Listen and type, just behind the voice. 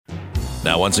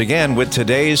Now, once again, with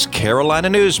today's Carolina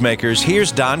Newsmakers,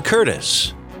 here's Don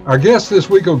Curtis. Our guest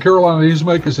this week on Carolina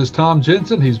Newsmakers is Tom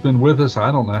Jensen. He's been with us,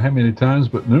 I don't know how many times,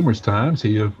 but numerous times.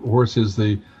 He, of course, is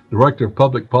the Director of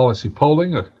Public Policy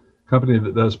Polling, a company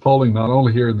that does polling not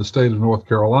only here in the state of North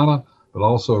Carolina, but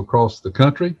also across the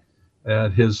country.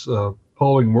 And his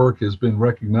polling work has been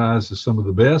recognized as some of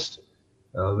the best.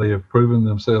 They have proven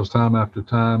themselves time after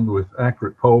time with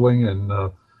accurate polling. And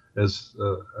as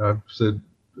I've said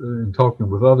in talking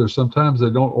with others, sometimes they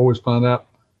don't always find out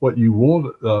what you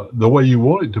want, the way you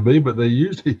want it to be, but they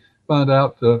usually find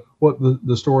out what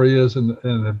the story is and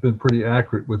have been pretty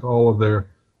accurate with all of their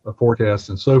forecasts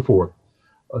and so forth.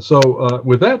 So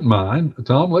with that in mind,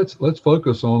 Tom, let's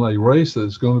focus on a race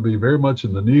that's going to be very much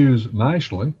in the news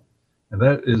nationally, and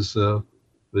that is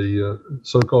the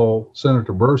so-called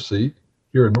Senator Burr seat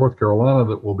here in North Carolina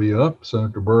that will be up.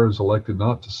 Senator Burr is elected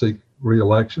not to seek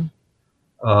re-election.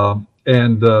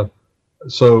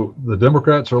 So the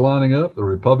Democrats are lining up, the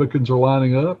Republicans are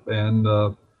lining up, and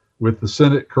with the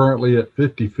Senate currently at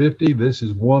 50-50, this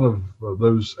is one of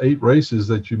those 8 races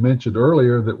that you mentioned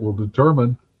earlier that will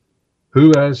determine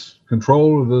who has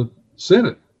control of the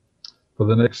Senate for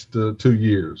the next 2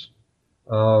 years.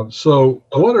 So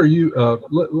what are you,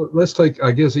 let's take,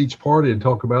 I guess, each party and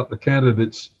talk about the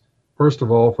candidates, first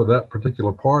of all, for that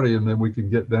particular party, and then we can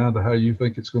get down to how you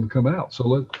think it's going to come out.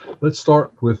 So let's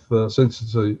start with, since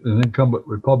it's an incumbent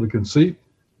Republican seat,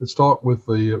 let's start with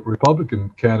the Republican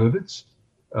candidates.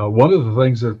 One of the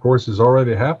things that, of course, has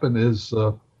already happened is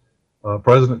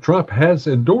President Trump has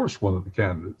endorsed one of the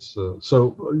candidates.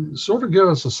 So sort of give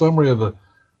us a summary of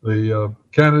the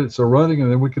candidates are running,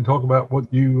 and then we can talk about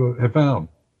what you have found.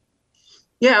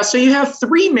 Yeah, so you have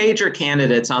 3 major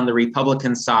candidates on the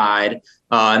Republican side,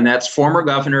 and that's former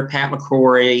Governor Pat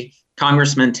McCrory,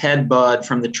 Congressman Ted Budd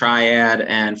from the Triad,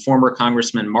 and former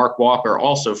Congressman Mark Walker,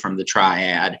 also from the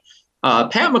Triad.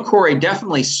 Pat McCrory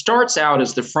definitely starts out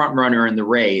as the front runner in the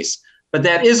race, but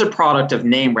that is a product of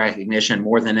name recognition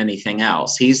more than anything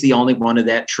else. He's the only one of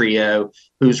that trio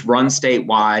who's run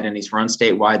statewide, and he's run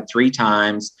statewide 3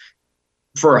 times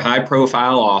for a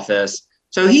high-profile office.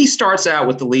 So he starts out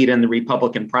with the lead in the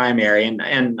Republican primary,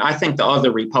 and I think the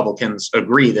other Republicans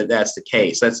agree that that's the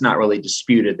case. That's not really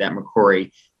disputed that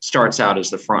McCrory starts out as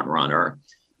the front runner.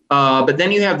 But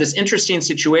then you have this interesting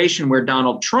situation where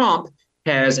Donald Trump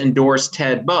has endorsed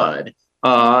Ted Budd.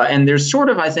 And there's sort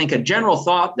of, I think, a general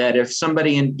thought that if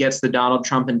somebody gets the Donald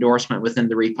Trump endorsement within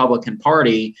the Republican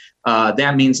Party,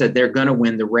 that means that they're going to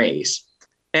win the race.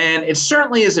 And it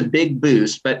certainly is a big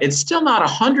boost, but it's still not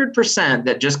 100%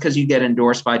 that just because you get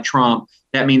endorsed by Trump,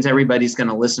 that means everybody's going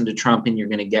to listen to Trump and you're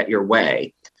going to get your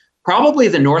way. Probably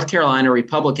the North Carolina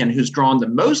Republican who's drawn the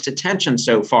most attention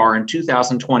so far in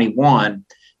 2021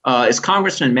 is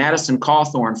Congressman Madison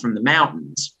Cawthorn from the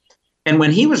Mountains. And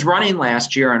when he was running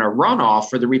last year in a runoff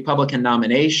for the Republican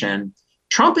nomination,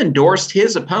 Trump endorsed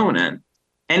his opponent,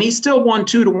 and he still won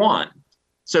 2-1.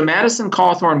 So Madison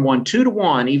Cawthorn won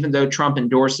 2-1, even though Trump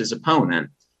endorsed his opponent.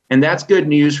 And that's good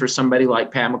news for somebody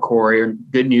like Pat McCrory, or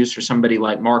good news for somebody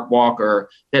like Mark Walker,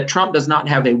 that Trump does not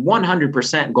have a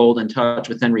 100% golden touch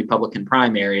within Republican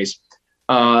primaries.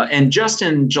 And just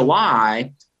in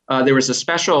July, there was a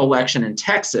special election in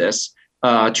Texas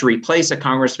to replace a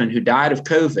congressman who died of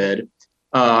COVID.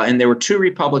 And there were 2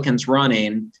 Republicans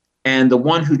running, and the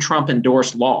one who Trump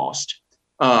endorsed lost.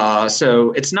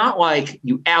 So it's not like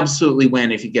you absolutely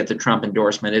win if you get the Trump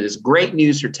endorsement. It is great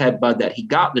news for Ted Budd that he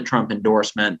got the Trump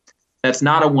endorsement. That's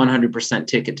not a 100%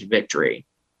 ticket to victory.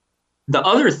 The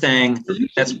other thing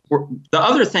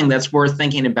that's worth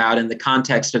thinking about in the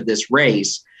context of this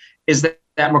race is that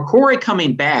McCrory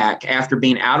coming back after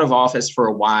being out of office for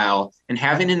a while and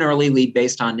having an early lead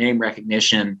based on name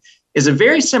recognition is a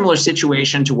very similar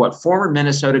situation to what former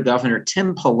Minnesota Governor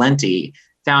Tim Pawlenty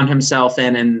found himself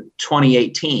in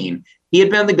 2018. He had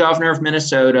been the governor of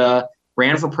Minnesota,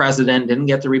 ran for president, didn't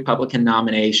get the Republican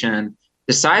nomination,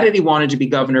 decided he wanted to be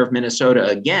governor of Minnesota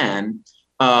again,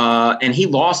 and he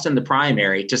lost in the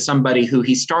primary to somebody who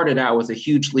he started out with a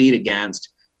huge lead against.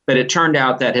 But it turned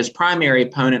out that his primary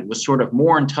opponent was sort of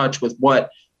more in touch with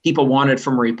what people wanted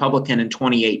from a Republican in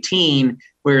 2018,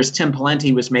 whereas Tim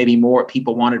Pawlenty was maybe more what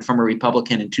people wanted from a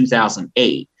Republican in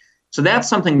 2008. So that's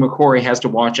something McCrory has to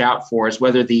watch out for, is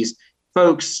whether these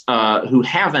folks who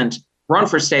haven't run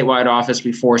for statewide office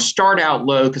before start out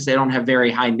low because they don't have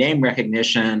very high name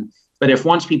recognition. But if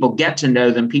once people get to know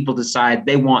them, people decide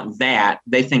they want that,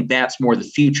 they think that's more the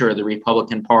future of the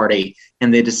Republican Party,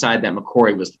 and they decide that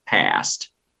McCrory was the past.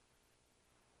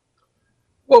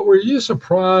 Well, were you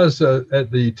surprised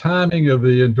at the timing of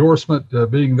the endorsement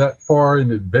being that far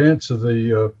in advance of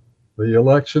the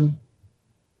election?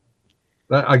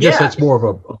 I guess that's more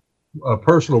of a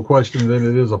personal question than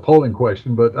it is a polling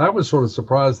question. But I was sort of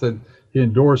surprised that he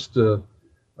endorsed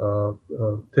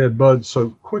Ted Budd so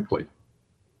quickly.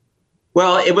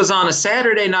 Well, it was on a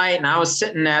Saturday night, and I was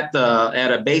sitting at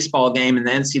a baseball game in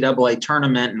the NCAA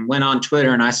tournament, and went on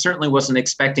Twitter. And I certainly wasn't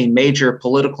expecting major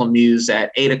political news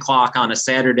at 8 o'clock on a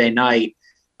Saturday night,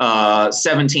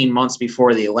 17 months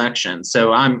before the election.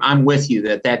 So I'm with you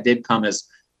that did come as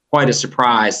quite a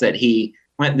surprise that he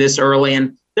went this early.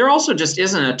 And there also just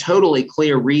isn't a totally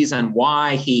clear reason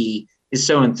why he is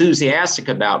so enthusiastic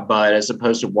about Budd as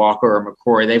opposed to Walker or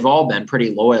McCrory. They've all been pretty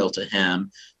loyal to him.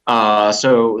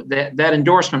 So that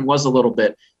endorsement was a little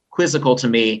bit quizzical to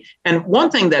me. And one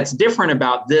thing that's different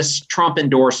about this Trump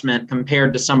endorsement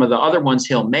compared to some of the other ones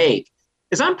he'll make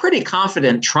is I'm pretty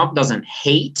confident Trump doesn't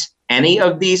hate any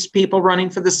of these people running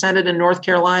for the Senate in North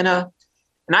Carolina.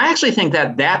 And I actually think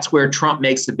that that's where Trump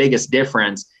makes the biggest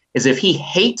difference, is if he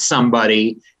hates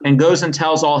somebody and goes and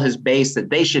tells all his base that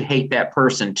they should hate that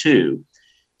person too.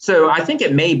 So I think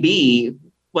it may be,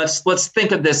 let's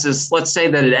think of this as, let's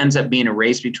say that it ends up being a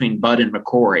race between Budd and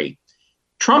McCrory.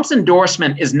 Trump's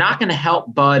endorsement is not going to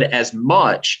help Budd as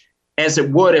much as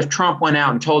it would if Trump went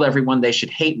out and told everyone they should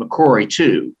hate McCrory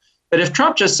too. But if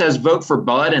Trump just says vote for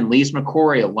Budd and leaves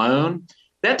McCrory alone,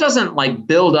 that doesn't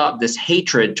build up this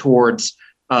hatred towards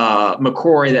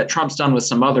McCrory that Trump's done with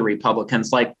some other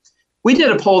Republicans. Like, we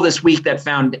did a poll this week that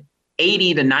found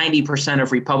 80 to 90%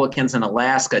 of Republicans in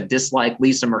Alaska dislike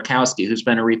Lisa Murkowski, who's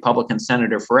been a Republican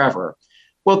senator forever.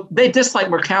 Well, they dislike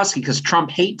Murkowski because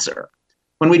Trump hates her.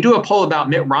 When we do a poll about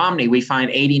Mitt Romney, we find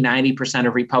 80, 90%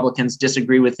 of Republicans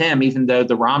disagree with him, even though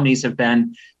the Romneys have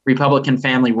been Republican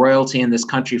family royalty in this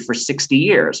country for 60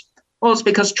 years. Well, it's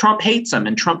because Trump hates him,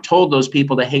 and Trump told those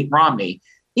people to hate Romney.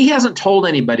 He hasn't told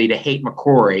anybody to hate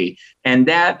McCrory, and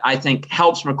that, I think,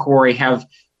 helps McCrory have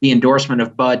the endorsement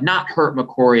of Budd not hurt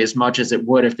McCrory as much as it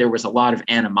would if there was a lot of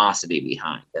animosity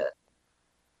behind it.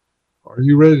 Are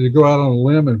you ready to go out on a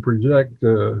limb and project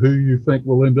who you think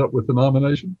will end up with the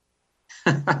nomination?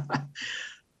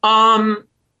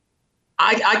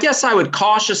 I guess I would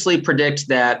cautiously predict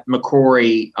that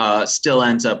McCrory still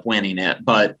ends up winning it,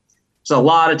 but there's a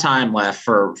lot of time left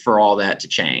for all that to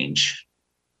change.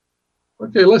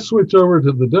 Okay, let's switch over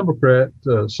to the Democrat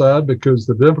side, because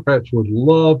the Democrats would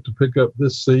love to pick up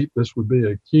this seat. This would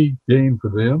be a key gain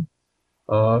for them.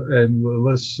 And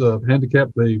let's handicap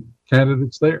the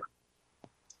candidates there.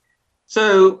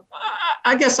 So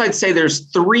I guess I'd say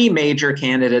there's three major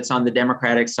candidates on the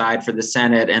Democratic side for the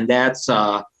Senate, and that's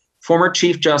former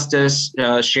Chief Justice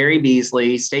Cheri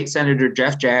Beasley, State Senator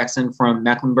Jeff Jackson from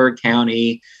Mecklenburg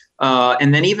County.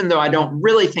 And then, even though I don't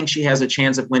really think she has a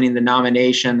chance of winning the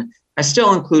nomination, I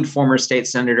still include former State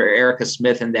Senator Erica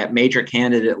Smith in that major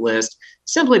candidate list,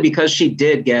 simply because she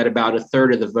did get about a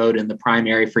third of the vote in the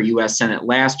primary for U.S. Senate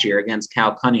last year against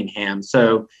Cal Cunningham.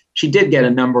 So she did get a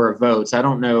number of votes. I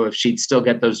don't know if she'd still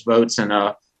get those votes in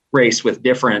a race with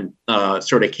different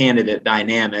sort of candidate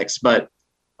dynamics, but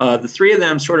the three of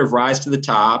them sort of rise to the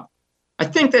top. I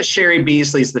think that Cheri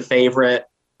Beasley is the favorite.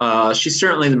 She's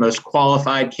certainly the most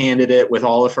qualified candidate with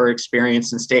all of her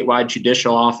experience in statewide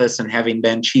judicial office and having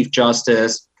been Chief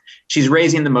Justice. She's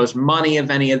raising the most money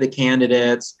of any of the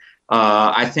candidates.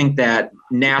 I think that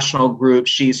national group,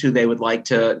 she's who they would like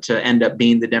to end up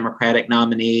being the Democratic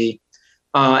nominee.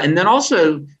 And then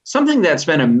also something that's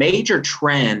been a major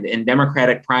trend in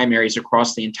Democratic primaries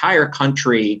across the entire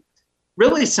country,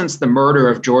 really since the murder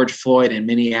of George Floyd in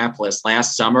Minneapolis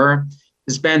last summer,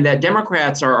 has been that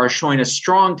Democrats are showing a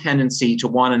strong tendency to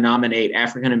want to nominate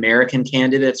African-American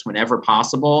candidates whenever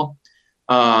possible.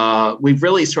 We've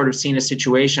really sort of seen a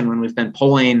situation when we've been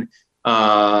polling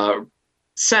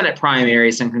Senate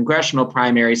primaries and congressional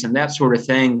primaries and that sort of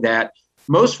thing, that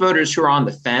most voters who are on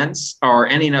the fence are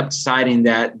ending up deciding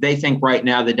that they think right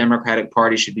now the Democratic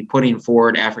Party should be putting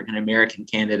forward African-American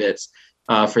candidates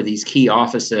for these key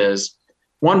offices.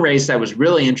 One race that was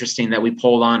really interesting that we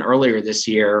polled on earlier this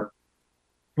year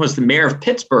was the mayor of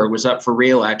Pittsburgh was up for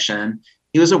re-election.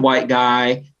 He was a white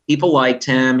guy. People liked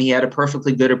him. He had a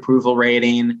perfectly good approval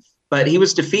rating, but he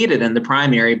was defeated in the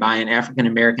primary by an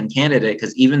African-American candidate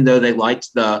because even though they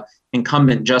liked the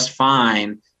incumbent just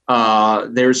fine,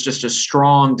 there's just a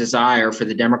strong desire for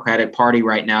the Democratic Party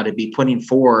right now to be putting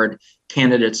forward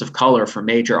candidates of color for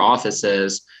major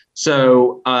offices.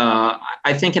 So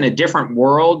I think in a different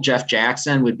world, Jeff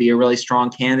Jackson would be a really strong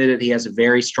candidate. He has a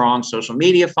very strong social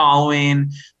media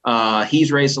following.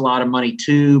 He's raised a lot of money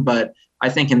too. But I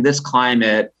think in this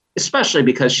climate, especially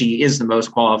because she is the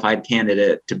most qualified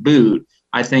candidate to boot,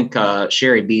 I think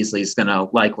Sherry Beasley is going to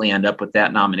likely end up with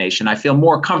that nomination. I feel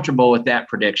more comfortable with that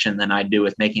prediction than I do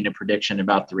with making a prediction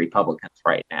about the Republicans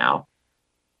right now.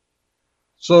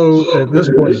 So at this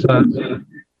point in time,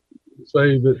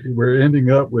 say that we're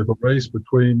ending up with a race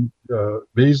between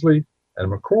Beasley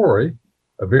and McCrory,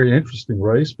 a very interesting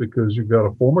race because you've got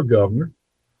a former governor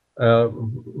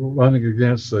running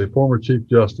against a former chief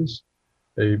justice,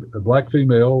 a black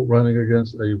female running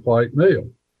against a white male.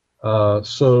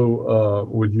 So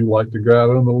would you like to go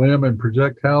out on the limb and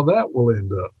project how that will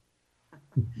end up?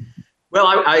 Well,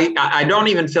 I don't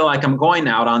even feel like I'm going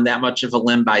out on that much of a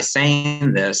limb by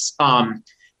saying this.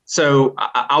 So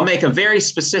I'll make a very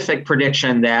specific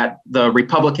prediction that the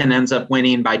Republican ends up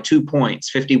winning by 2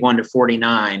 points,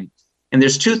 51-49. And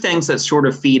there's two things that sort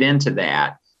of feed into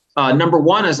that. Number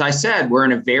one, as I said, we're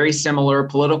in a very similar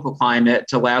political climate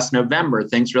to last November.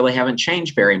 Things really haven't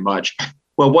changed very much.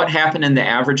 Well, what happened in the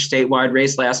average statewide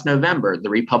race last November? The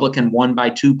Republican won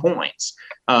by 2 points.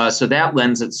 So that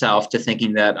lends itself to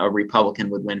thinking that a Republican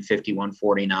would win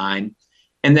 51-49.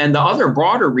 And then the other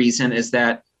broader reason is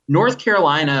that North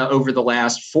Carolina over the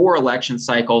last 4 election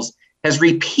cycles has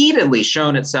repeatedly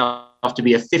shown itself to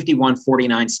be a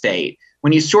 51-49 state.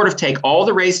 When you sort of take all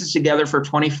the races together for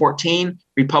 2014,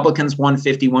 Republicans won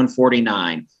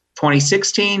 51-49.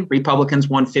 2016, Republicans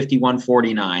won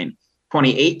 51-49.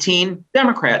 2018,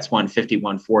 Democrats won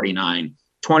 51-49.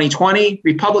 2020,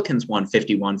 Republicans won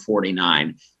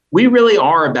 51-49. We really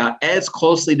are about as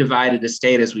closely divided a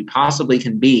state as we possibly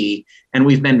can be. And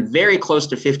we've been very close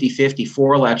to 50-50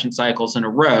 4 election cycles in a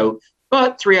row.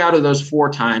 But 3 out of those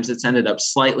 4 times, it's ended up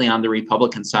slightly on the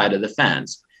Republican side of the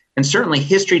fence. And certainly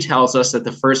history tells us that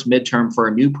the first midterm for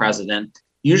a new president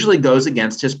usually goes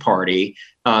against his party.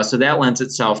 So that lends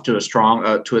itself to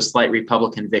a slight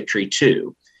Republican victory,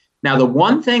 too. Now, the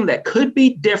one thing that could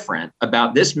be different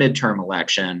about this midterm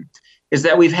election is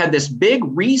that we've had this big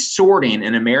resorting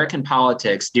in American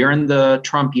politics during the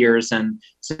Trump years and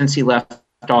since he left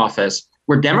office,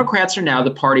 where Democrats are now the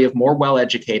party of more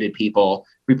well-educated people,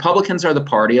 Republicans are the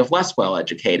party of less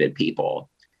well-educated people.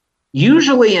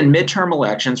 Usually in midterm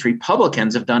elections,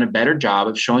 Republicans have done a better job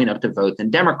of showing up to vote than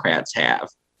Democrats have.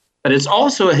 But it's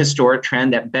also a historic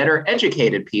trend that better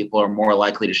educated people are more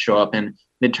likely to show up in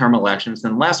midterm elections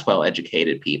than less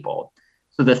well-educated people.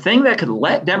 So the thing that could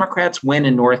let Democrats win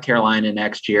in North Carolina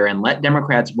next year and let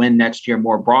Democrats win next year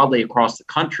more broadly across the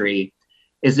country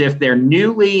is if their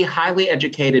newly highly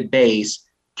educated base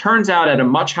turns out at a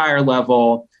much higher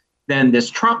level than this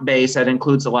Trump base that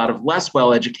includes a lot of less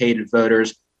well-educated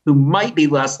voters who might be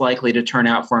less likely to turn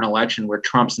out for an election where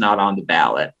Trump's not on the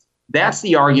ballot. That's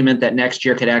the argument that next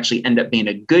year could actually end up being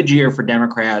a good year for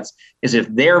Democrats, is if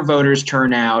their voters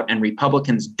turn out and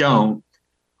Republicans don't,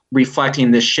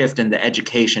 reflecting this shift in the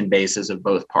education bases of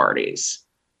both parties.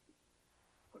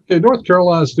 Okay, North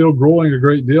Carolina is still growing a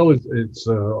great deal. It's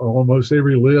on almost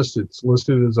every list. It's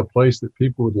listed as a place that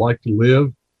people would like to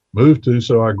live, move to.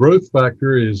 So our growth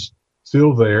factor is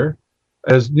still there.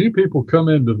 As new people come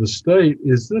into the state,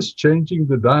 is this changing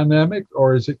the dynamic,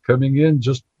 or is it coming in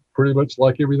just pretty much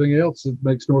like everything else that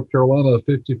makes North Carolina a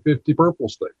 50-50 purple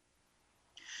state?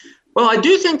 Well, I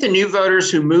do think the new voters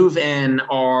who move in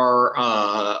are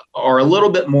a little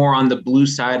bit more on the blue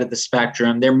side of the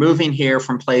spectrum. They're moving here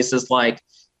from places like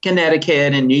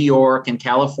Connecticut and New York and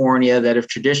California that have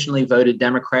traditionally voted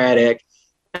Democratic.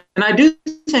 And I do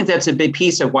think that's a big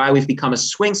piece of why we've become a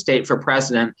swing state for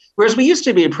president, whereas we used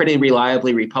to be a pretty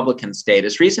reliably Republican state.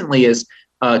 As recently as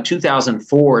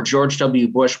 2004, George W.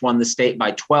 Bush won the state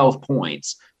by 12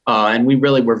 points, and we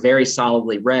really were very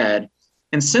solidly red.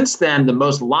 And since then, the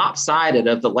most lopsided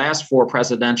of the last 4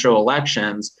 presidential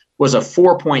elections was a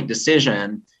 4-point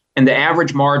decision. And the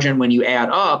average margin when you add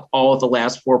up all of the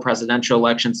last 4 presidential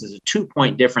elections is a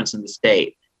 2-point difference in the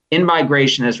state.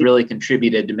 In-migration has really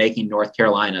contributed to making North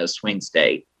Carolina a swing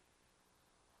state.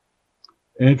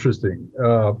 Interesting.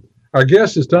 Our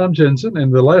guest is Tom Jensen.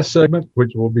 In the last segment,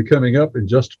 which will be coming up in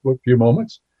just a few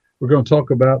moments, we're going to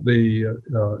talk about the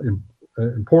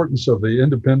importance of the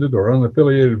independent or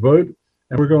unaffiliated vote.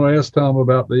 And we're going to ask Tom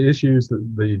about the issues that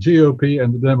the GOP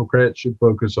and the Democrats should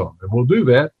focus on. And we'll do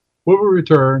that when we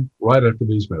return right after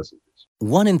these messages.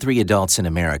 1 in 3 adults in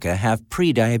America have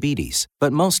prediabetes,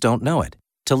 but most don't know it.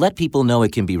 To let people know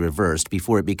it can be reversed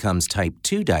before it becomes type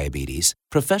 2 diabetes,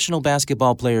 professional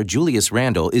basketball player Julius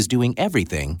Randle is doing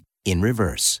everything in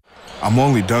reverse. I'm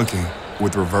only dunking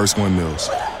with reverse windmills.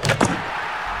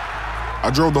 I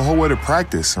drove the whole way to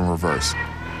practice in reverse.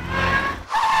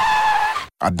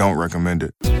 I don't recommend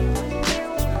it.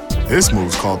 This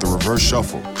move's called the reverse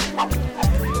shuffle.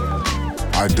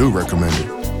 I do recommend it.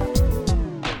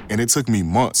 And it took me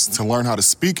months to learn how to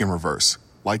speak in reverse,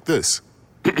 like this.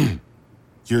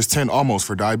 Years 10 almost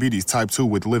for diabetes type 2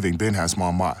 with living Ben has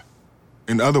mom my.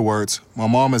 In other words, my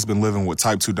mom has been living with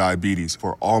type 2 diabetes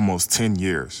for almost 10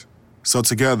 years. So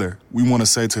together, we want to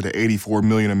say to the 84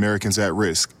 million Americans at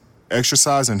risk,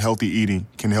 exercise and healthy eating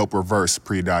can help reverse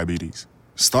prediabetes.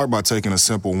 Start by taking a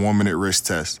simple 1-minute risk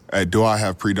test at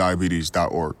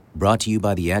doihaveprediabetes.org. Brought to you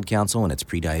by the Ad Council and its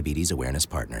Prediabetes Awareness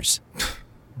Partners.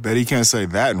 Bet he can't say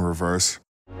that in reverse.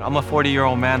 I'm a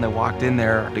 40-year-old man that walked in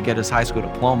there to get his high school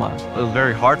diploma. It was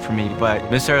very hard for me,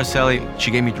 but Miss Araceli, she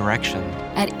gave me direction.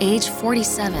 At age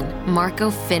 47,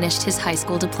 Marco finished his high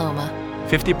school diploma.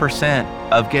 50%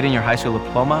 of getting your high school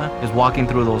diploma is walking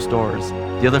through those doors.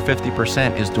 The other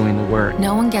 50% is doing the work.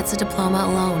 No one gets a diploma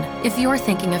alone. If you're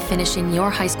thinking of finishing your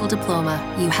high school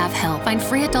diploma, you have help. Find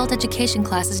free adult education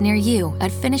classes near you at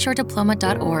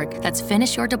finishyourdiploma.org. That's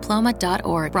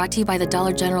finishyourdiploma.org. Brought to you by the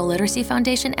Dollar General Literacy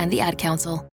Foundation and the Ad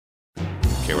Council.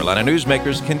 Carolina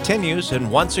Newsmakers continues,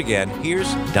 and once again,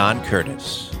 here's Don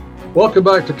Curtis. Welcome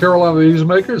back to Carolina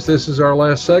Newsmakers. This is our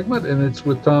last segment, and it's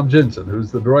with Tom Jensen,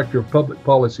 who's the Director of Public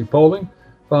Policy Polling.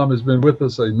 Tom has been with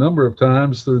us a number of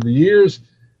times through the years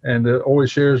and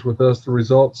always shares with us the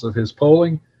results of his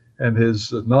polling, and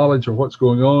his knowledge of what's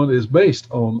going on is based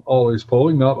on all his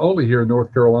polling, not only here in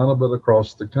North Carolina, but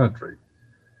across the country.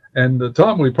 And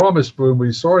Tom, we promised when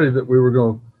we started that we were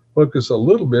going to focus a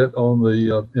little bit on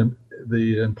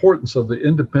the importance of the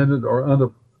independent or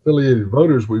unaffiliated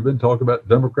voters. We've been talking about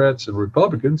Democrats and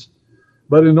Republicans,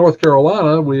 but in North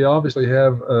Carolina, we obviously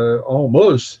have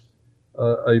almost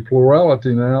a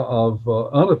plurality now of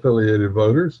unaffiliated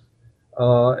voters,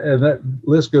 and that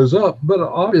list goes up. But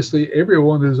obviously,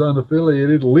 everyone who's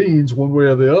unaffiliated leans one way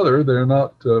or the other. They're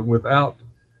not without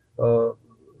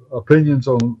opinions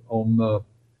on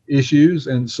issues,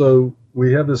 and so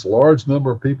we have this large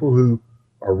number of people who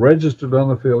are registered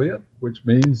unaffiliate, which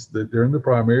means that during the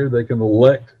primary, they can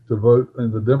elect to vote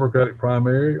in the Democratic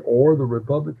primary or the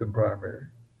Republican primary.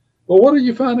 Well, what are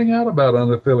you finding out about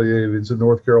unaffiliateds in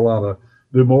North Carolina?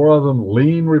 Do more of them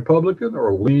lean Republican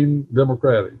or lean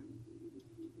Democratic?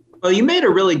 Well, you made a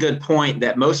really good point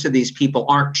that most of these people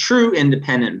aren't true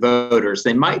independent voters.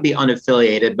 They might be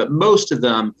unaffiliated, but most of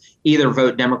them either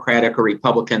vote Democratic or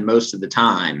Republican most of the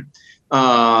time.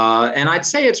 And I'd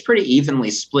say it's pretty evenly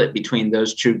split between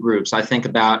those two groups. I think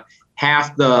about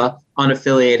half the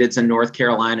unaffiliateds in North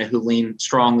Carolina who lean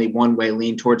strongly one way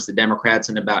lean towards the Democrats,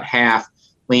 and about half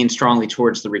lean strongly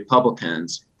towards the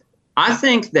Republicans. I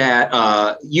think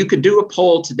that you could do a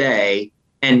poll today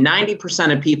and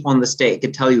 90% of people in the state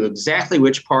could tell you exactly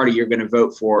which party you're going to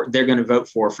vote for. They're going to vote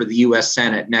for the U.S.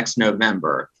 Senate next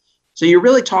November. So you're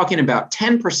really talking about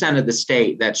 10% of the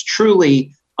state that's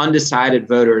truly undecided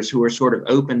voters who are sort of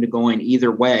open to going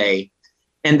either way.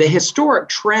 And the historic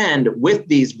trend with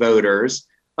these voters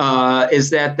is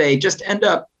that they just end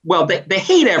up, well, they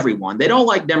hate everyone. They don't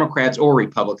like Democrats or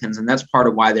Republicans, and that's part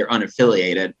of why they're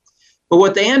unaffiliated. But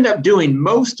what they end up doing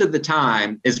most of the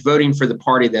time is voting for the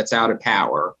party that's out of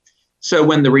power. So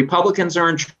when the Republicans are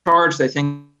in charge, they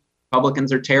think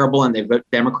Republicans are terrible and they vote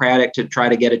Democratic to try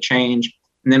to get a change.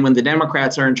 And then when the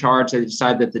Democrats are in charge, they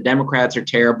decide that the Democrats are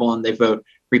terrible and they vote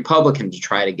Republican to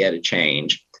try to get a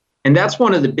change. And that's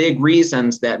one of the big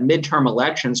reasons that midterm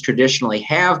elections traditionally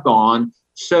have gone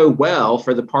so well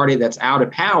for the party that's out of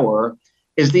power,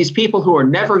 is these people who are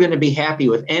never going to be happy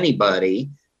with anybody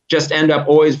just end up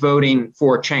always voting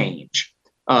for change.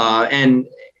 And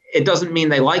it doesn't mean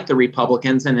they like the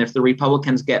Republicans. And if the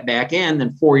Republicans get back in,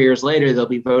 then 4 years later, they'll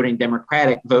be voting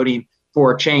Democratic, voting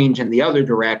for change in the other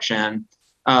direction.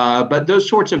 But those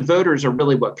sorts of voters are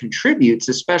really what contributes,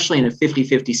 especially in a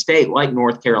 50-50 state like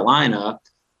North Carolina,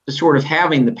 to sort of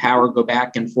having the power go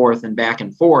back and forth,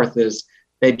 is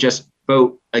they just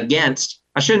vote against.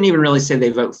 I shouldn't even really say they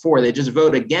vote for, they just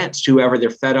vote against whoever they're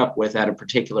fed up with at a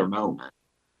particular moment.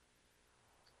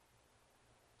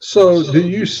 So do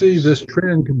you see this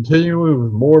trend continuing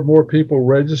with more and more people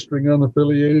registering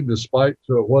unaffiliated despite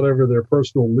whatever their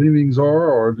personal leanings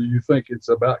are, or do you think it's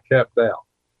about capped out?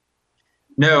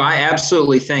 No, I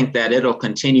absolutely think that it'll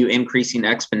continue increasing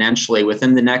exponentially.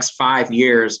 Within the next 5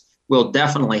 years, we'll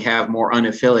definitely have more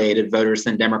unaffiliated voters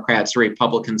than Democrats or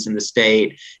Republicans in the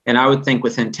state. And I would think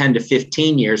within 10 to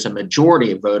 15 years, a majority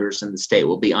of voters in the state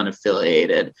will be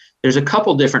unaffiliated. There's a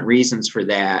couple different reasons for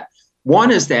that.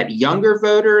 One is that younger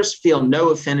voters feel no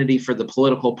affinity for the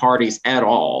political parties at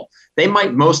all. They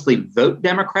might mostly vote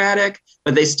Democratic,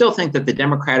 but they still think that the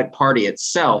Democratic Party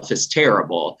itself is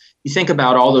terrible. You think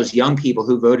about all those young people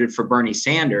who voted for Bernie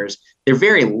Sanders, they're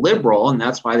very liberal, and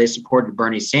that's why they supported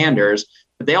Bernie Sanders.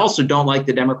 but they also don't like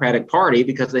the Democratic Party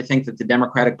because they think that the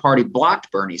Democratic Party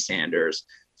blocked Bernie Sanders.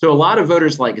 So a lot of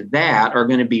voters like that are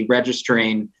going to be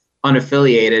registering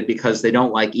unaffiliated because they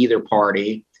don't like either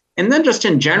party. And then just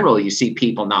in general, you see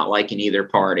people not liking either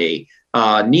party.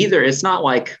 It's not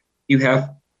like you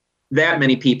have that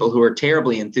many people who are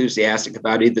terribly enthusiastic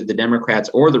about either the Democrats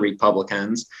or the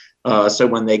Republicans. So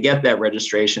when they get that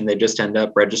registration, they just end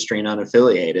up registering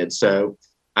unaffiliated. So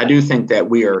I do think that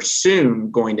we are soon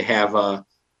going to have an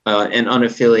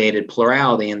unaffiliated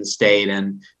plurality in the state,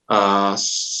 and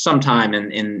sometime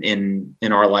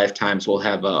in our lifetimes we'll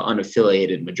have an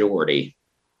unaffiliated majority.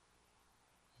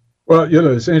 Well,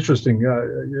 it's interesting.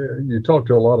 You talk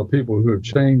to a lot of people who have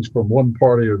changed from one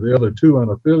party or the other to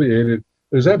unaffiliated.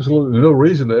 There's absolutely no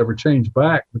reason to ever change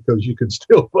back because you can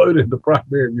still vote in the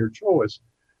primary of your choice.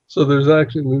 So there's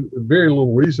actually very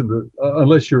little reason to,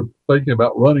 unless you're thinking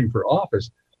about running for office.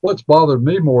 What's bothered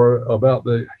me more about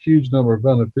the huge number of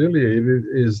unaffiliated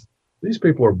is these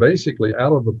people are basically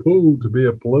out of the pool to be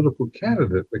a political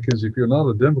candidate, because if you're not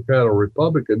a Democrat or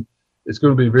Republican, it's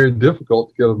going to be very difficult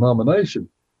to get a nomination.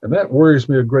 And that worries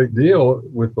me a great deal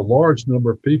with the large number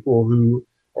of people who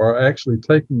are actually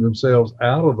taking themselves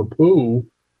out of the pool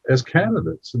as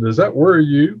candidates. Does that worry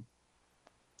you?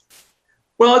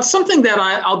 Well, it's something that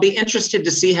I'll be interested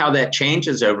to see how that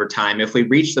changes over time. If we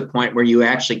reach the point where you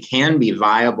actually can be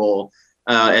viable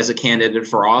as a candidate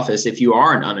for office, if you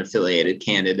are an unaffiliated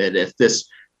candidate, if this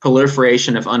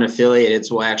proliferation of unaffiliateds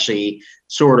will actually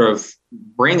sort of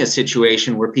bring a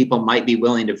situation where people might be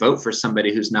willing to vote for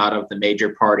somebody who's not of the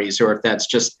major parties, or if that's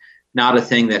just not a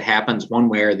thing that happens one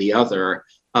way or the other.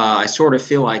 I sort of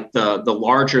feel like the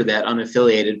larger that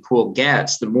unaffiliated pool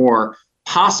gets, the more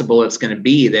possible it's going to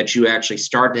be that you actually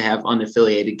start to have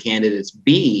unaffiliated candidates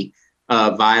be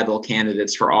viable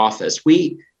candidates for office.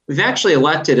 We've actually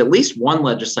elected at least one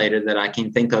legislator that I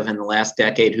can think of in the last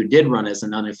decade who did run as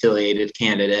an unaffiliated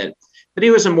candidate, but he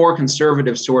was a more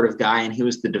conservative sort of guy, and he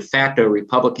was the de facto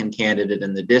Republican candidate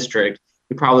in the district.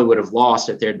 He probably would have lost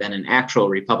if there had been an actual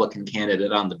Republican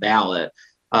candidate on the ballot.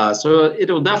 So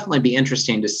it'll definitely be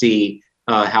interesting to see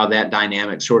how that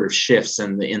dynamic sort of shifts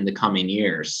in the coming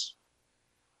years.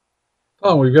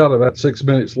 Oh, we've got about 6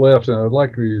 minutes left, and I'd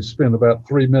like you to spend about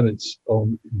 3 minutes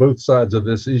on both sides of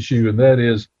this issue, and that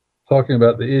is talking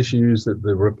about the issues that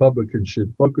the Republicans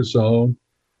should focus on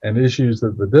and issues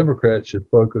that the Democrats should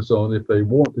focus on if they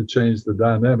want to change the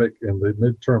dynamic in the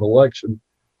midterm election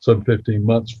some 15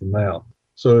 months from now.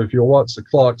 So if you'll watch the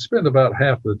clock, spend about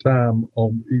half the time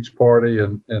on each party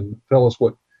and tell us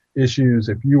what issues,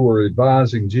 if you were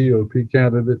advising GOP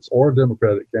candidates or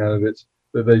Democratic candidates,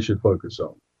 that they should focus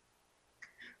on.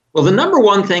 Well, the number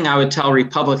one thing I would tell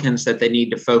Republicans that they need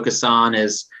to focus on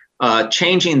is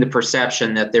changing the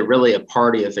perception that they're really a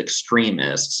party of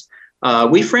extremists.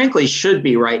 We frankly should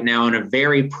be right now in a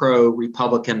very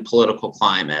pro-Republican political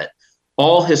climate.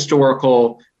 All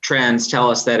historical trends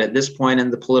tell us that at this point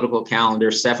in the political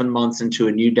calendar, 7 months into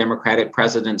a new Democratic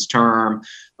president's term,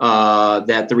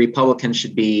 that the Republicans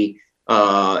should be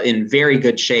in very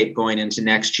good shape going into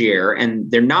next year. And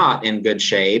they're not in good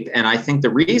shape. And I think the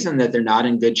reason that they're not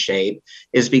in good shape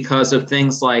is because of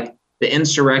things like the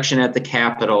insurrection at the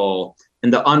Capitol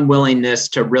and the unwillingness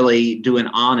to really do an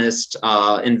honest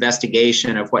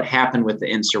investigation of what happened with the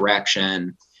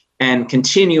insurrection, and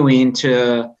continuing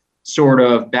to sort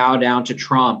of bow down to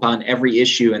Trump on every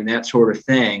issue and that sort of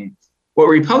thing. What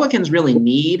Republicans really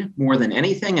need more than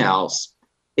anything else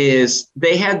is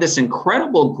they had this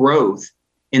incredible growth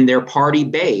in their party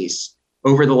base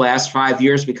over the last 5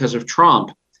 years because of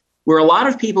Trump, where a lot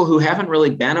of people who haven't really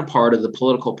been a part of the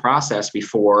political process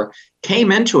before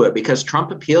came into it because Trump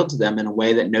appealed to them in a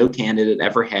way that no candidate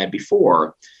ever had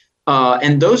before.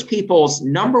 And those people's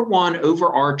number one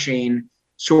overarching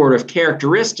sort of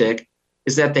characteristic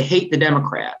is that they hate the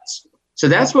Democrats. So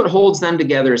that's what holds them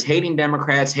together, is hating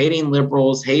Democrats, hating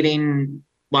liberals, hating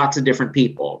lots of different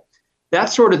people.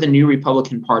 That's sort of the new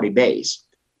Republican Party base.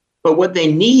 But what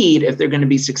they need, if they're going to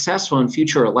be successful in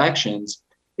future elections,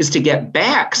 is to get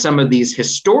back some of these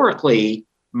historically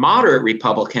moderate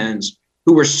Republicans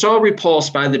who were so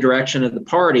repulsed by the direction of the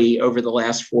party over the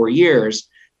last 4 years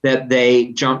that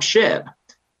they jumped ship.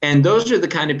 And those are the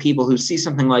kind of people who see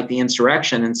something like the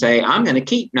insurrection and say, I'm going to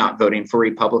keep not voting for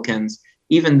Republicans,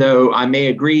 even though I may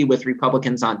agree with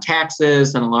Republicans on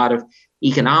taxes and a lot of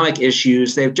economic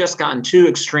issues. They've just gotten too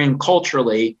extreme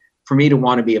culturally for me to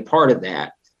want to be a part of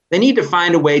that. They need to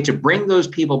find a way to bring those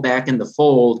people back in the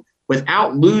fold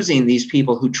without losing these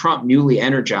people who Trump newly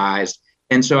energized.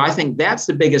 And so I think that's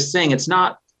the biggest thing. It's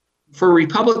not for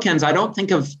Republicans. I don't think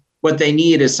of what they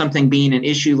need as something being an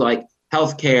issue like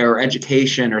healthcare or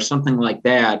education or something like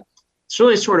that. It's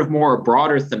really sort of more a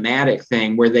broader thematic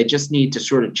thing where they just need to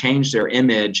sort of change their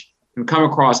image and come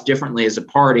across differently as a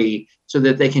party so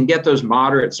that they can get those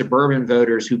moderate suburban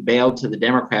voters who bailed to the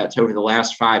Democrats over the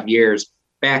last 5 years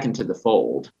back into the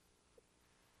fold.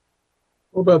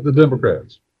 What about the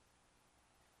Democrats?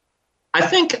 I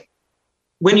think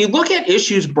when you look at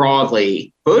issues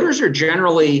broadly, voters are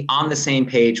generally on the same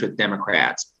page with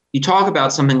Democrats. You talk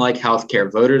about something like healthcare,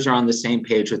 voters are on the same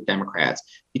page with Democrats.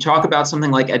 You talk about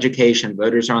something like education,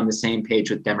 voters are on the same page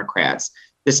with Democrats.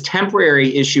 This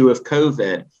temporary issue of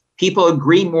COVID, people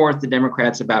agree more with the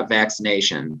Democrats about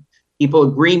vaccination. People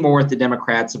agree more with the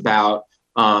Democrats about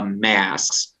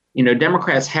masks. You know,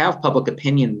 Democrats have public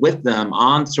opinion with them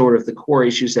on sort of the core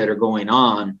issues that are going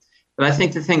on. But I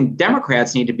think the thing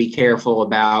Democrats need to be careful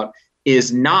about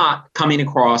is not coming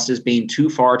across as being too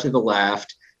far to the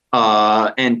left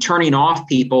and turning off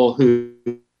people who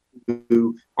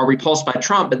are repulsed by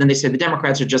Trump, but then they say the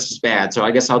Democrats are just as bad. So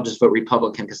I guess I'll just vote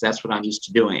Republican because that's what I'm used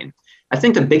to doing. I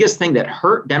think the biggest thing that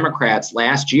hurt Democrats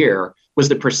last year was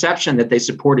the perception that they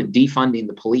supported defunding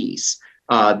the police.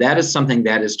 That is something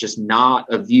that is just not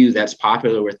a view that's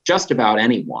popular with just about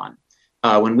anyone.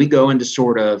 When we go into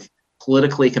sort of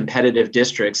politically competitive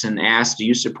districts and ask, do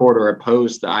you support or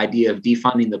oppose the idea of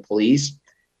defunding the police?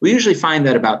 We usually find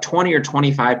that about 20 or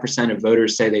 25% of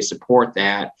voters say they support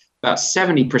that. About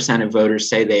 70% of voters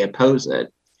say they oppose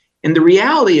it. And the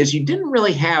reality is you didn't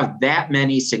really have that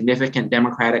many significant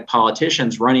Democratic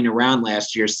politicians running around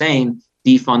last year saying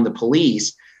defund the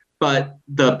police. But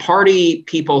the party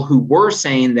people who were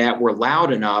saying that were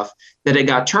loud enough that it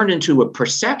got turned into a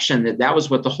perception that that was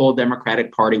what the whole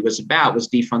Democratic Party was about, was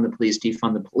defund the police,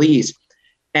 defund the police.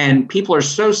 And people are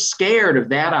so scared of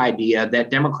that idea that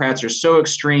Democrats are so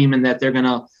extreme and that they're going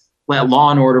to let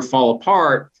law and order fall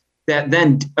apart, that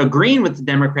then agreeing with the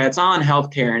Democrats on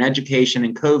healthcare and education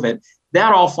and COVID,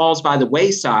 that all falls by the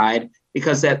wayside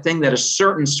because that thing that a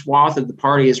certain swath of the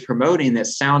party is promoting that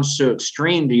sounds so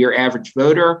extreme to your average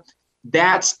voter,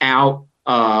 that's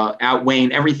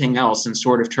outweighing everything else in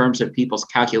sort of terms of people's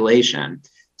calculation.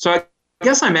 So I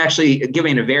guess I'm actually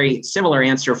giving a very similar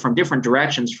answer from different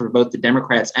directions for both the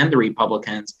Democrats and the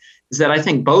Republicans, is that I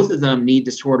think both of them need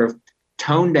to sort of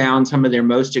tone down some of their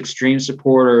most extreme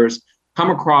supporters, come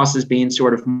across as being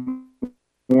sort of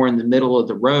more in the middle of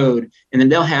the road, and then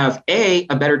they'll have a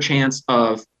better chance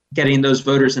of getting those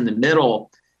voters in the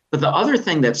middle. But the other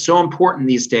thing that's so important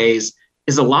these days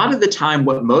is a lot of the time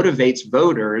what motivates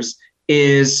voters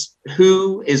is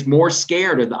who is more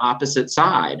scared of the opposite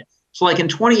side. So like in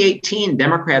 2018,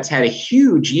 Democrats had a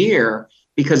huge year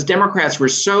because Democrats were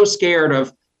so scared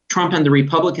of Trump and the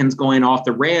Republicans going off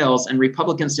the rails, and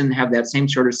Republicans didn't have that same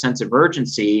sort of sense of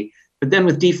urgency. But then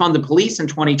with defund the police in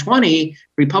 2020,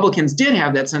 Republicans did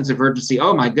have that sense of urgency.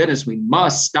 Oh my goodness, we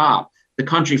must stop the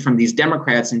country from these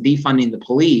Democrats and defunding the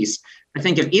police. I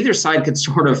think if either side could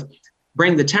sort of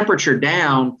bring the temperature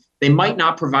down, they might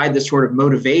not provide the sort of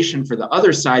motivation for the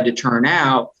other side to turn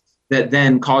out that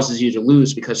then causes you to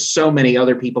lose because so many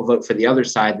other people vote for the other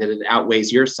side that it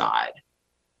outweighs your side.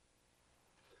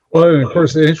 Well, and of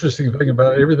course, the interesting thing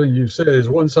about everything you've said is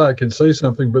one side can say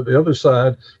something, but the other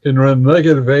side can run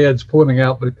negative ads pointing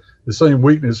out the same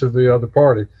weakness of the other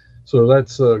party. So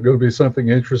that's going to be something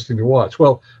interesting to watch.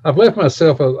 Well, I've left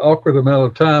myself an awkward amount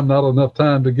of time, not enough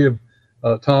time to give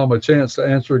Tom a chance to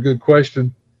answer a good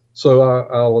question. So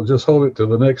I'll just hold it to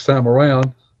the next time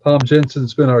around. Tom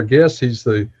Jensen's been our guest. He's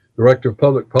the Director of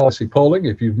Public Policy Polling.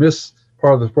 If you've missed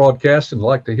part of this broadcast and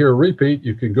like to hear a repeat,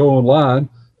 you can go online,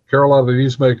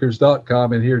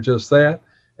 CarolinaNewsmakers.com, and hear just that.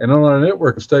 And on our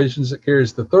network of stations, it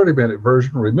carries the 30-minute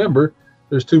version. Remember,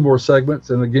 there's 2 more segments.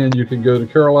 And again, you can go to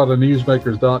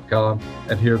CarolinaNewsmakers.com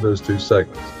and hear those 2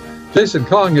 segments. Jason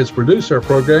Kong has produced our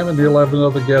program, and he'll have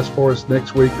another guest for us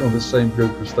next week on the same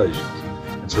group of stations.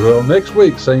 And so until next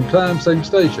week, same time, same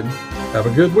station. Have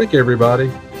a good week,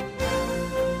 everybody.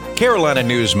 Carolina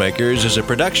Newsmakers is a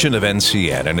production of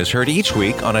NCN and is heard each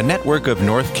week on a network of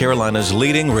North Carolina's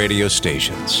leading radio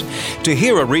stations. To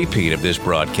hear a repeat of this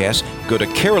broadcast, go to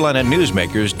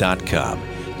CarolinaNewsmakers.com.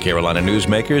 Carolina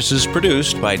Newsmakers is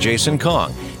produced by Jason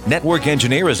Kong. Network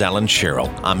engineer is Alan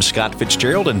Sherrill. I'm Scott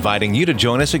Fitzgerald, inviting you to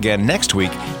join us again next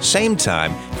week, same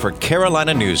time, for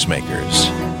Carolina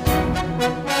Newsmakers.